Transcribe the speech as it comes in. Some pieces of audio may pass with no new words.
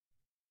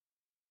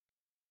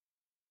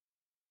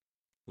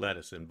Let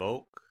us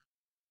invoke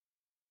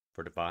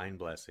for divine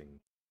blessing.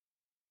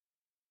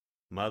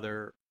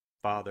 Mother,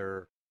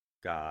 Father,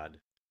 God,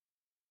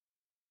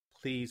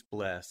 please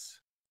bless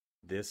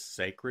this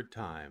sacred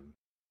time.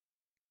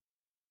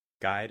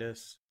 Guide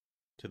us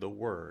to the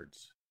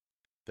words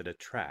that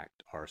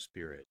attract our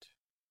spirit.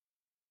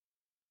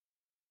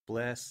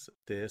 Bless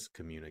this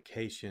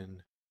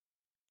communication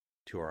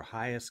to our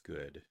highest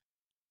good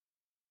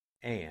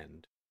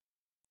and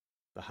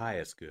the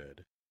highest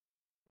good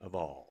of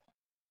all.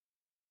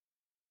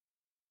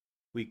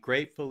 We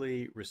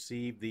gratefully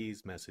receive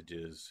these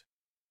messages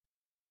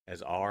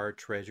as our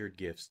treasured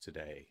gifts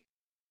today.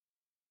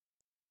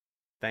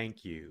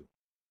 Thank you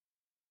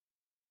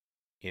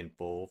in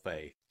full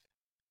faith.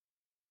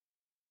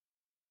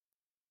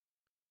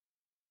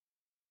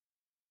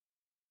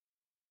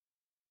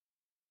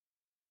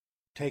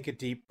 Take a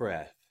deep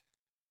breath.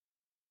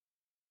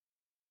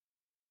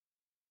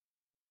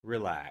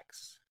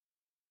 Relax.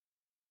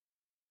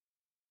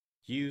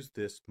 Use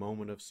this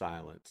moment of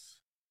silence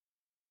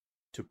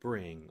to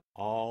bring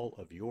all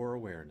of your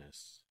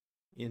awareness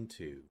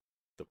into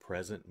the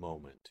present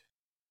moment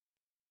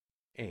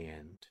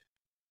and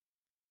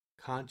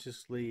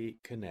consciously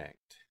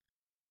connect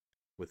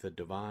with a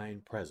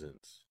divine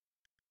presence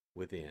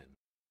within.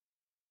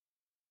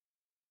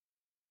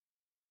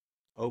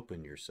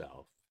 Open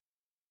yourself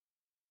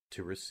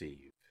to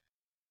receive.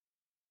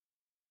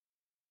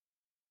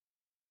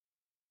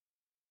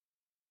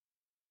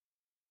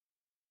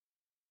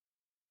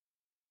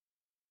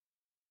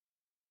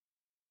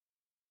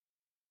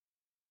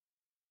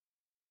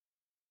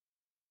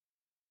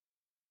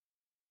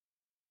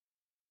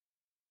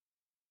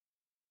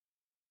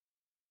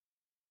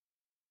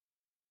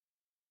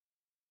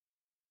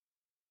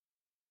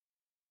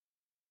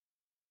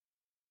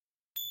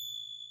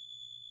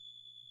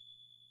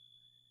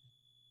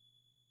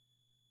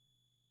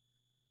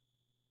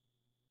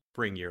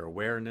 Bring your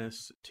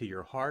awareness to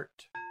your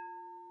heart.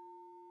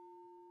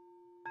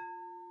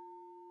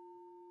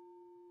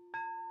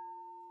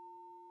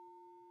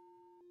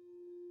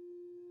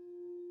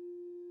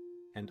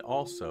 And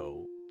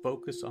also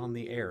focus on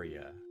the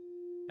area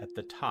at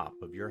the top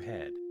of your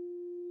head.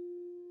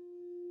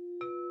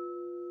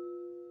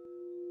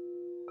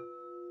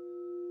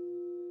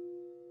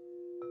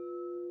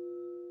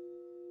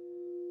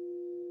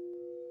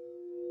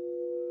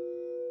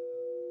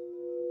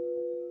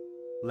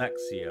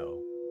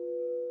 Lectio.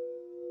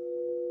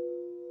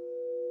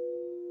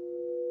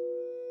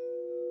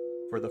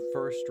 For the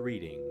first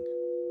reading,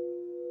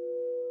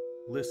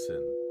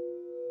 listen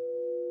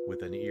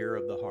with an ear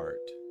of the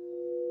heart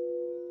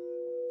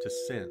to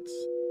sense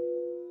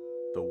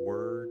the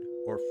word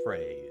or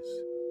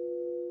phrase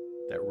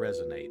that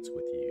resonates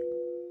with you.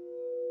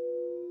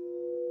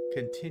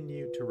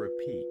 Continue to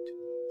repeat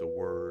the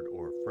word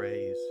or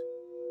phrase.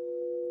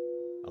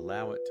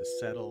 Allow it to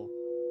settle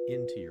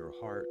into your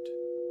heart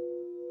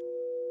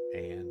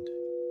and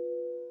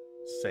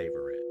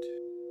savor it.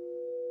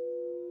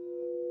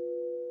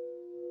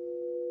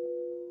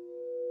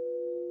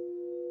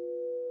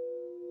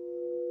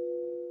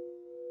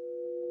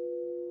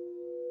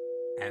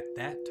 At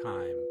that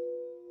time,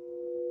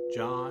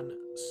 John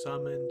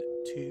summoned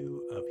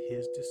 2 of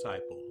his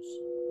disciples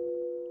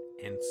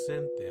and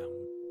sent them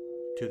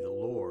to the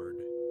Lord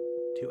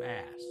to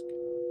ask,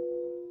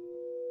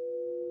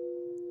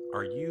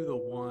 "Are you the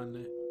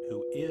one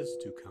who is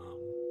to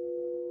come,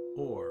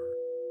 or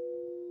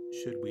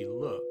should we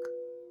look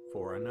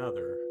for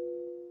another?"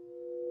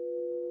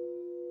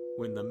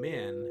 When the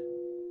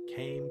men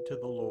came to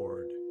the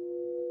Lord,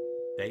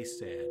 they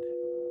said,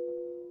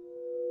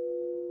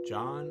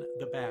 "John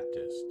the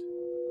Baptist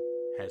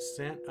has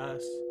sent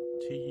us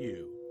to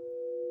you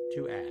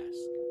to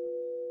ask,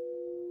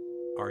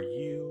 'Are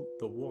you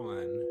the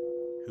one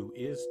who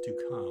is to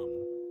come,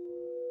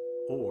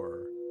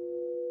 or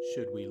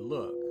should we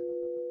look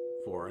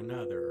for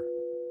another?'"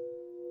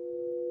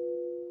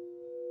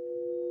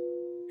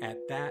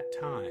 At that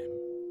time,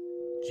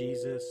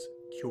 Jesus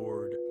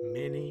cured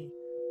many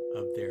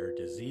of their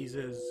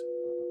diseases,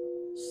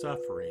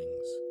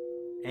 sufferings,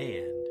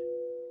 and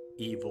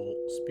evil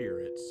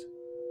spirits.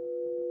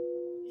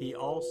 He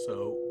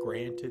also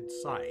granted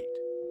sight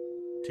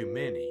to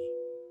many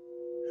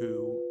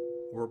who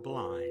were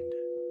blind.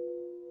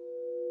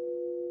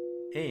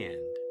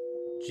 And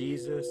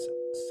Jesus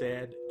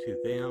said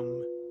to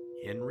them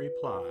in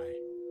reply,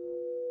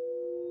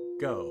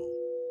 "Go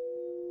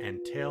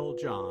and tell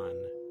John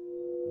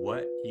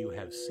what you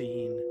have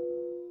seen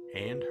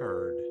and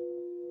heard.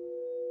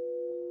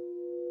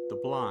 The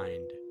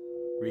blind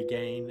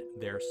regain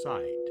their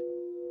sight,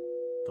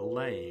 the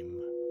lame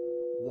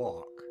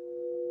walk,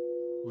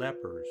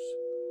 lepers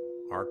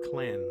are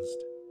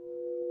cleansed,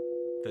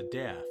 the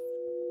deaf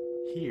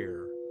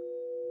hear,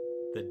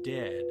 the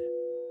dead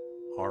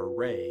are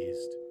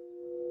raised,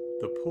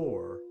 the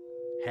poor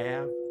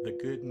have the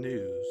good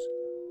news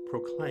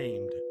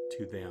proclaimed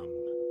to them.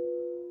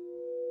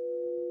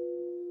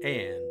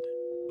 And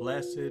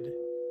blessed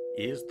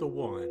is the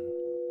one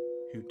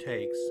who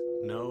takes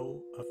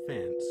no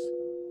offense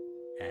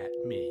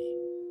at me."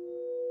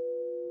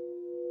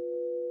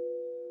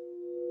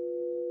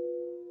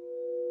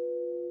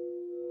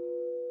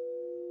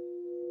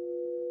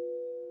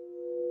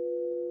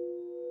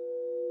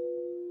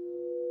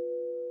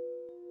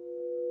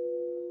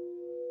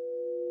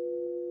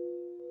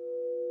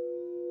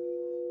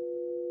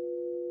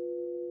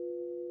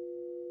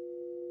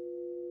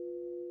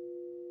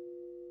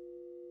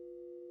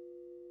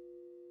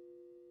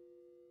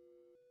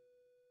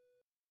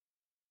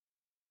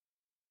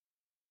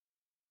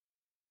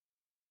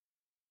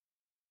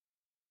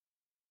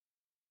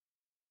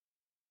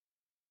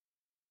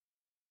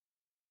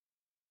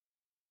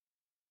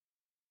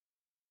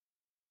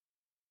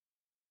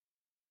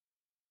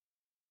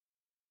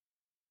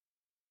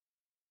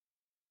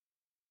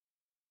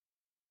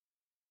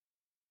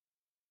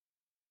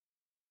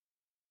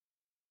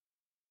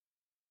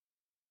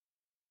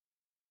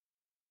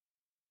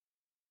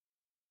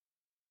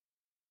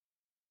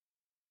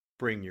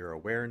 Bring your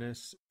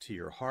awareness to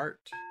your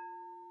heart.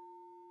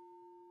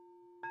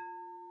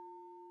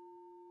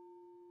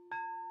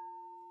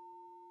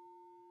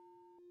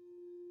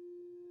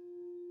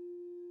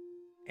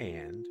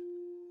 And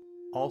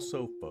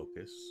also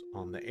focus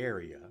on the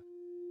area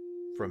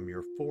from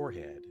your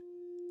forehead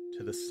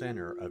to the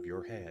center of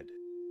your head.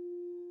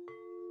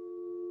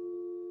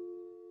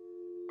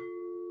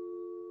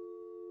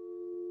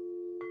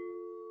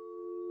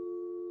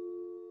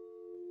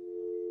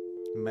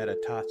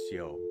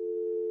 Meditatio.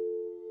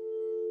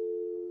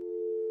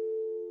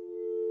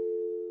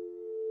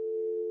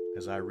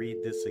 As I read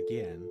this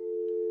again,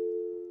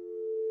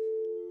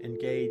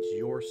 engage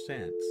your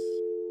sense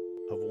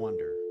of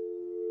wonder.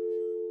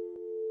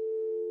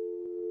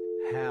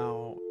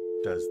 How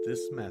does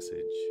this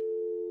message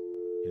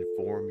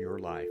inform your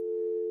life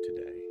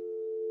today?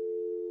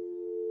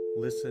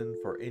 Listen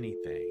for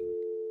anything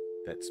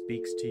that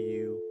speaks to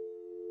you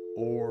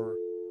or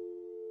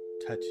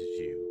touches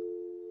you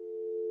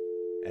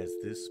as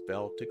this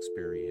felt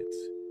experience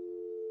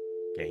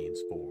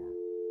gains form.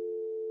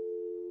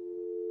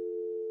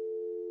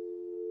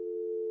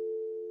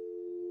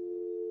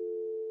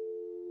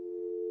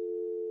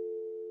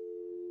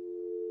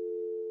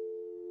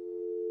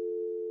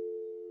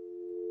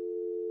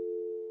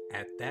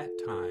 At that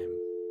time,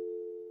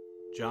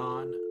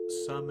 John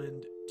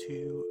summoned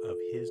 2 of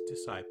his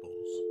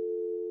disciples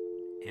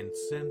and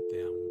sent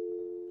them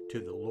to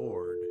the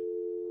Lord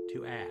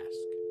to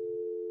ask,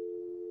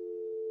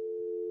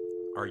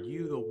 "Are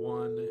you the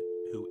one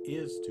who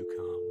is to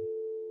come,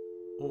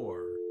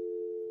 or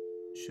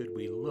should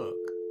we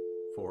look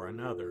for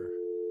another?"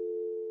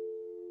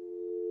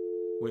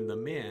 When the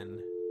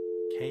men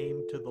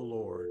came to the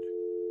Lord,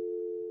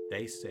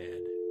 they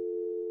said,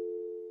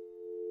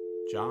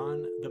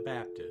 "John the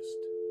Baptist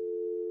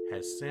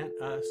has sent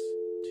us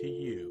to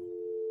you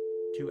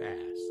to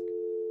ask,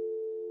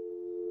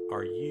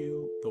 'Are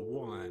you the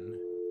one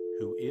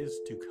who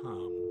is to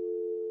come,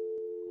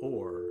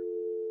 or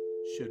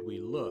should we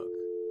look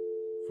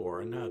for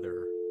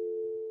another?'"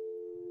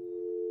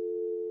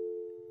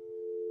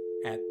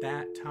 At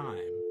that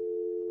time,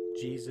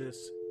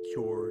 Jesus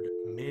cured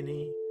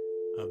many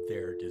of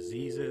their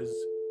diseases,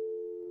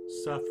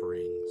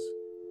 sufferings,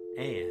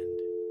 and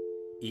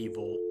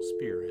evil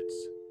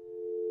spirits.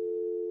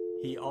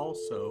 He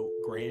also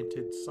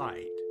granted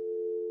sight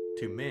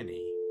to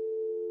many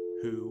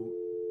who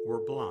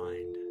were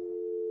blind.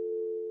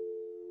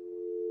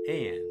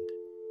 And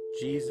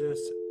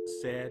Jesus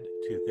said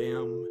to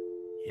them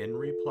in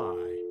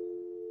reply,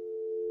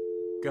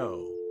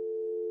 "Go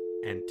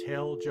and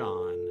tell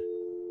John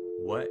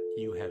what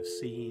you have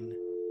seen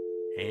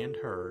and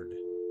heard.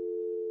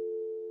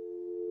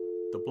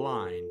 The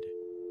blind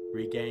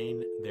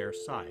regain their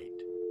sight,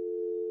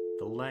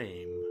 the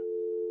lame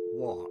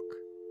walk,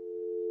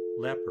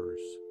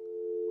 lepers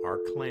are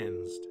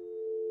cleansed,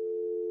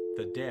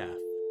 the deaf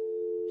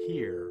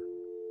hear,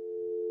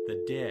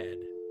 the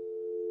dead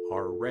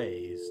are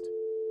raised,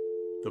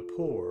 the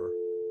poor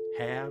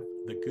have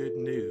the good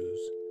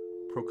news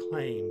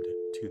proclaimed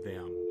to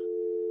them.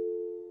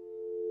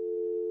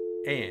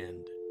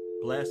 And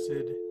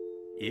blessed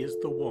is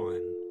the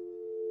one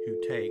who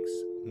takes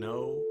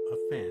no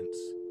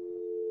offense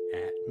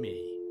at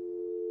me."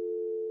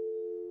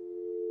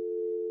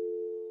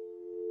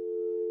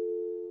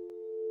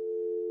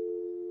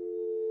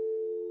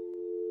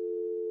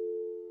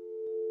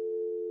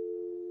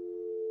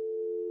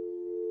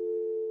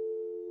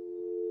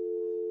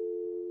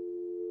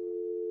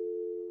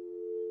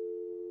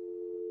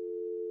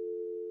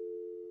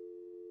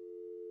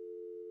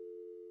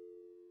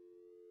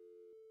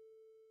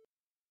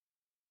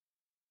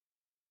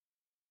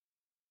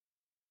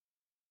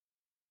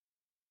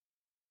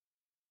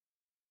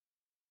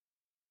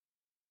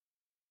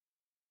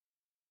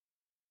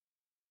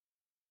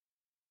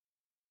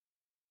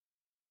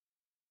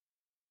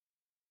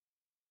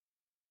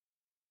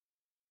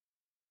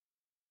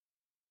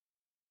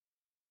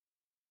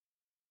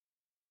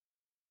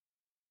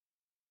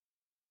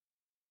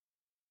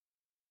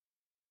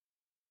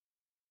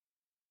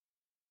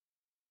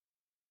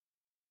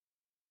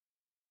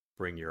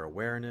 Bring your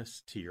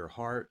awareness to your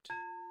heart.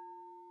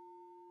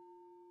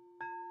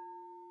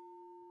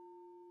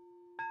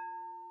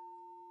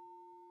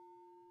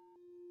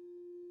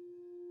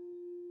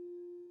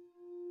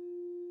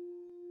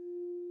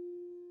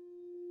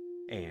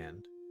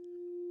 And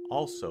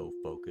also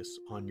focus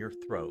on your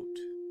throat.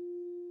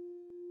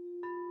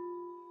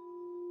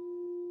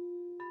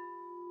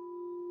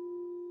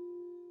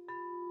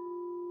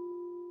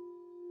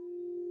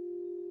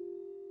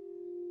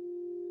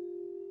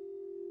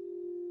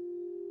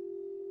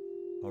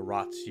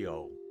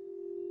 Oratio.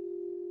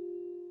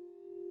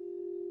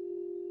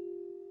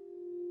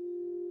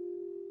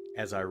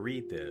 As I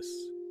read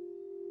this,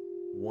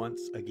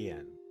 once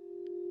again,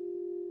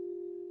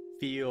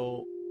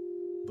 feel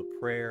the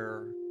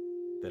prayer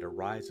that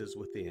arises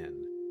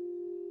within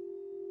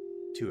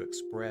to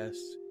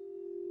express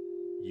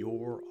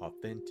your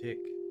authentic,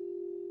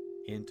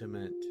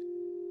 intimate,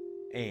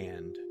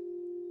 and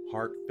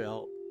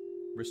heartfelt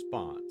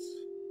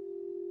response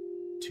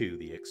to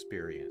the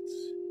experience.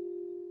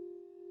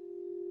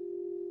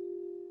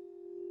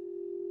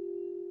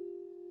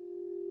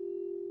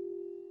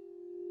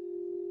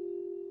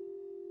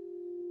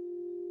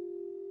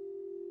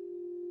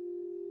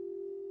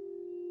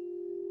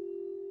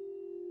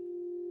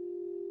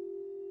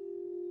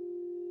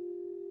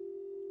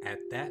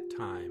 At that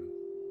time,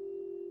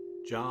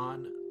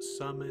 John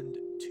summoned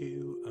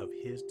 2 of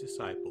his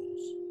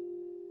disciples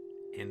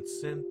and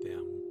sent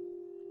them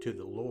to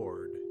the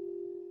Lord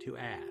to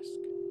ask,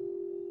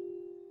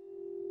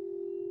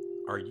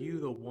 "Are you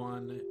the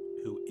one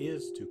who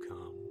is to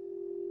come,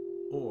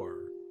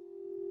 or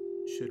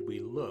should we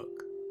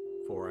look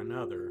for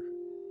another?"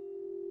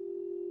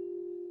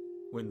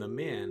 When the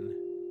men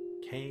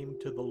came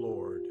to the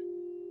Lord,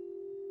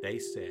 they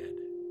said,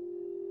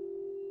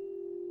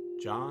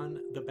 "John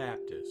the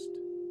Baptist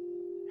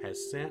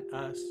has sent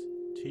us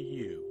to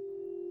you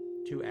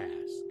to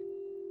ask,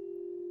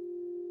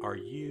 'Are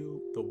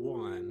you the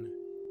one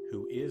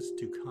who is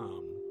to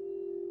come,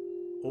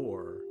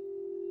 or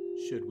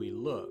should we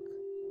look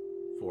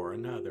for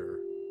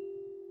another?'"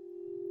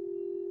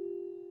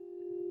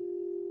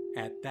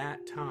 At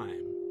that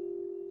time,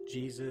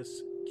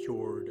 Jesus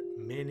cured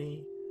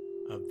many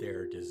of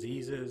their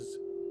diseases,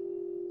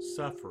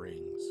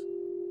 sufferings,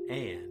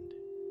 and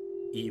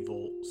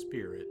evil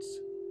spirits.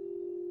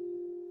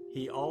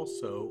 He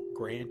also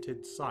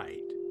granted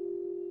sight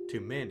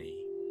to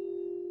many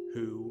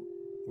who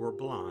were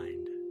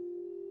blind.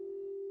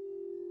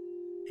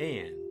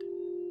 And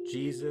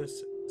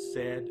Jesus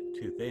said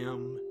to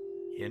them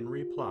in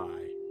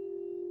reply,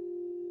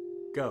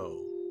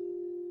 "Go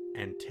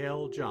and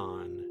tell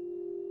John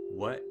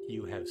what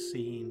you have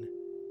seen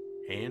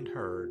and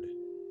heard.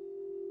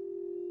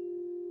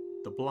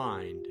 The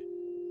blind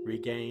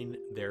regain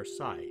their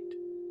sight,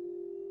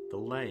 the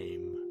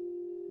lame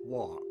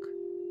walk,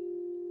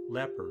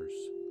 lepers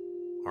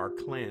are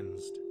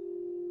cleansed,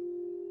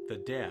 the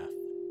deaf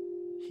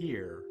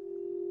hear,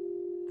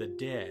 the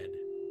dead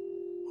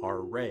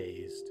are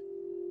raised,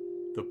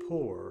 the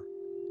poor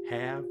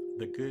have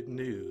the good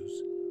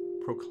news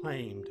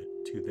proclaimed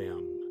to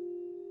them.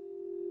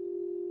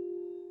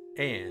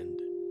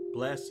 And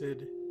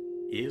blessed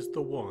is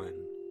the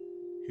one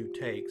who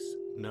takes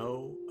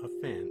no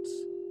offense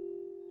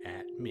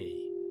at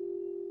me."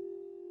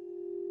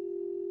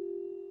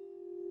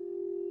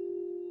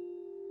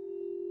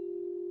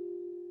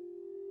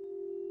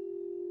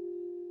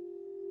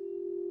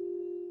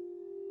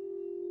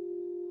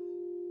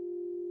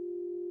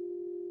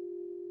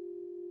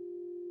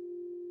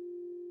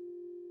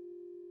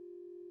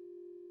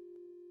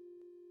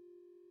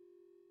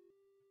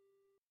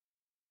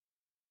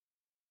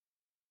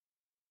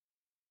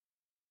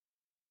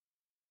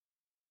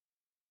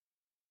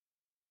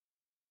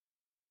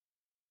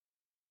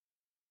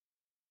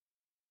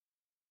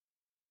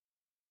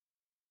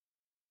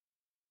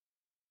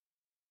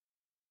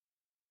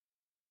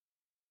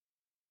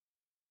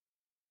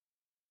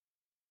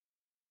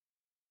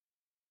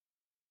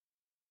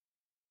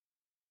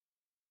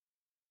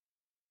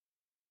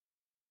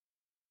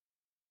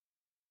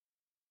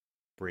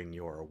 Bring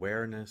your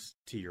awareness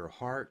to your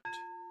heart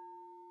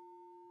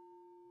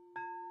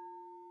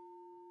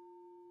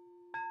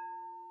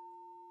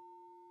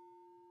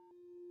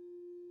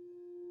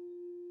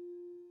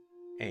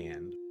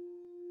and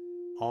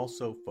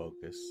also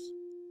focus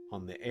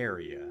on the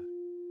area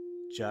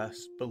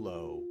just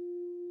below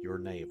your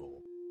navel.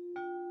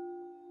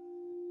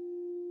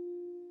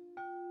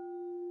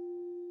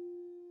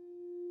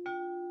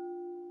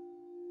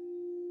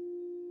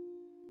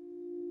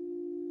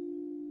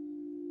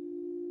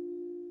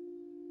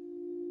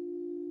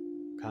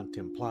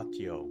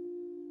 Contemplatio.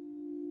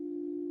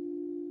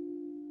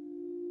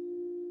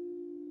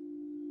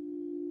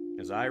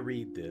 As I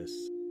read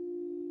this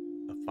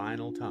a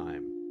final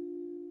time,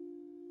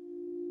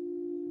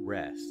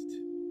 rest.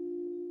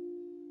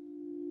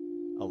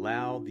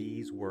 Allow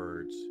these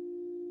words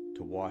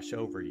to wash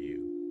over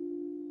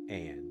you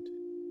and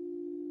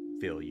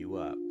fill you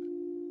up.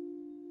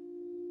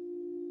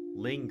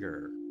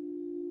 Linger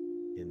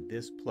in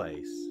this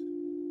place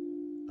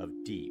of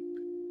deep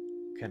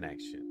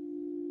connection.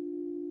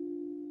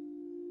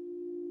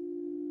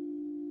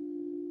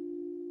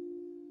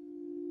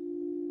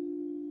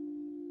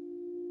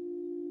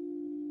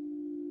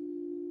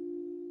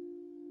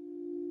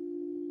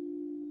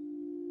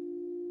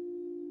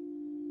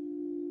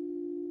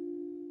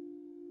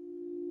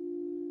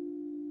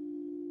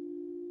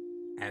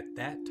 At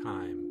that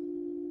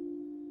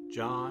time,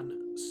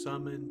 John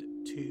summoned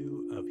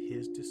 2 of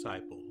his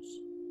disciples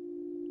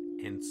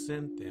and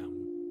sent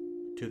them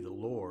to the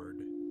Lord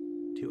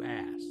to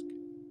ask,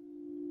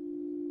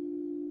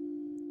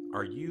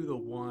 "Are you the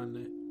one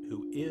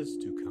who is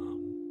to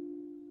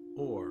come,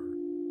 or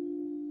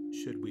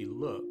should we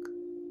look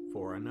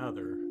for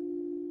another?"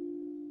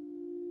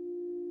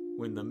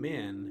 When the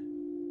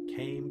men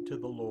came to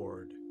the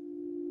Lord,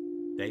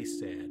 they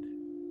said,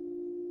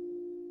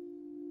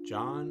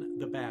 "John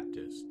the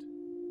Baptist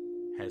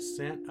has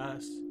sent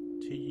us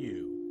to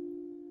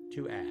you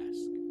to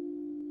ask,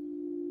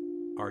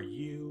 'Are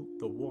you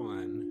the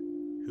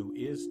one who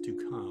is to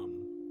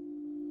come,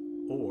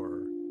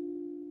 or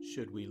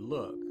should we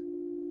look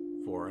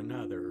for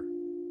another?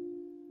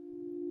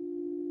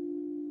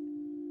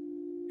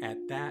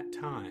 At that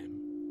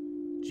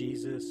time,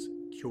 Jesus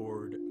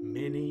cured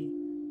many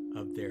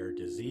of their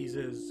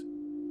diseases,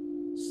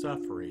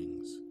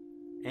 sufferings,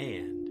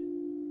 and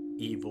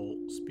evil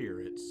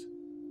spirits.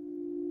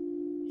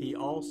 He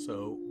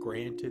also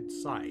granted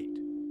sight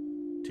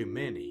to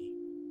many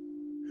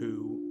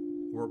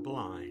who were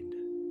blind.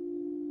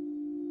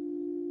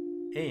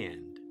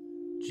 And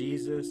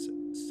Jesus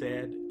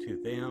said to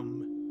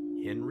them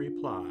in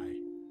reply,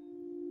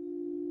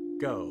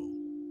 "Go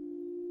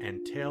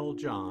and tell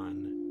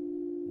John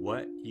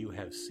what you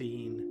have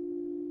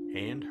seen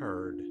and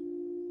heard.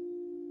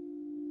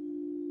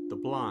 The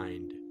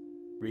blind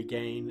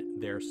regain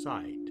their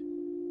sight,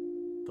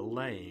 the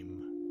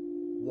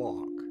lame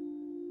walk,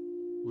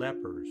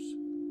 lepers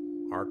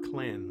are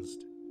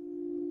cleansed,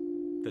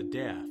 the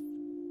deaf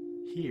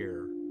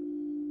hear,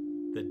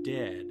 the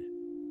dead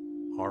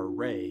are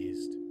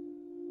raised,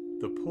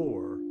 the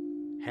poor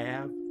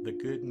have the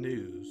good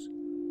news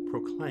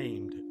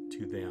proclaimed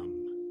to them.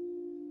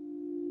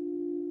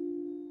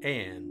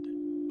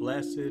 And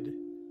blessed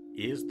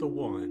is the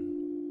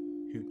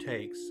one who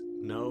takes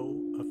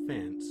no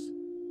offense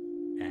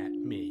at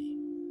me."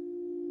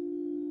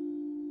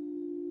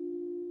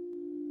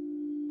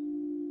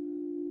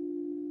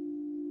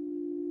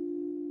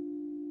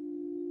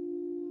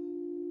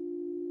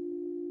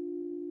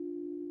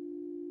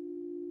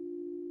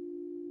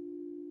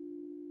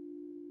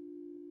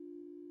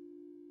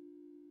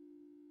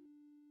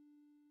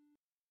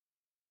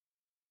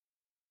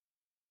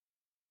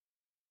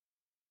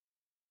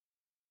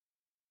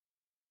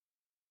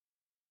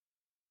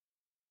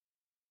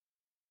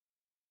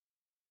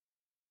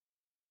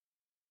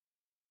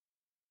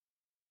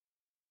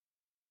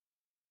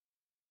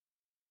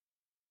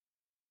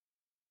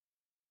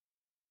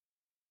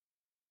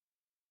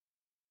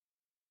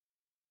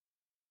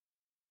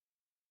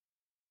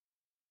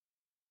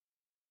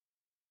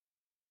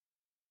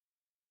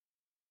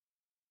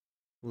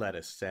 Let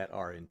us set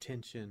our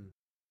intention.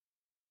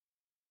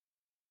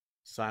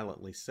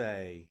 Silently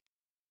say,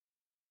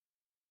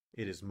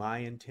 "It is my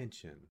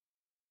intention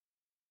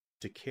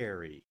to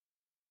carry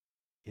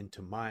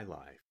into my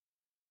life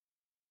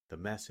the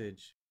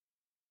message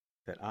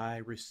that I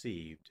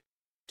received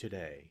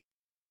today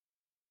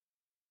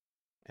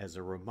as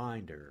a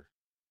reminder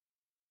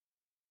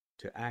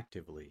to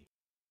actively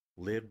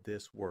live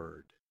this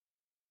word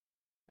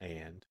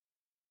and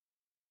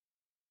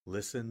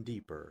listen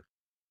deeper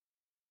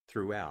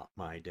throughout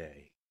my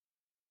day."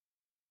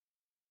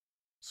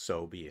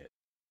 So be it.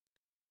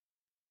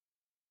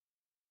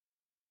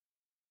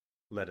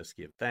 Let us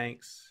give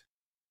thanks.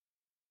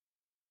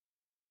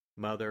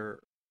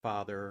 Mother,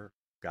 Father,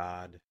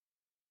 God,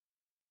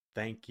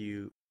 thank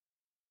you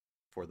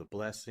for the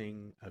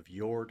blessing of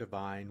your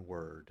divine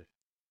word.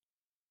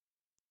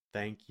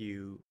 Thank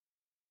you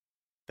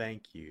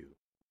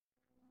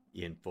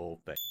in full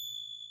faith.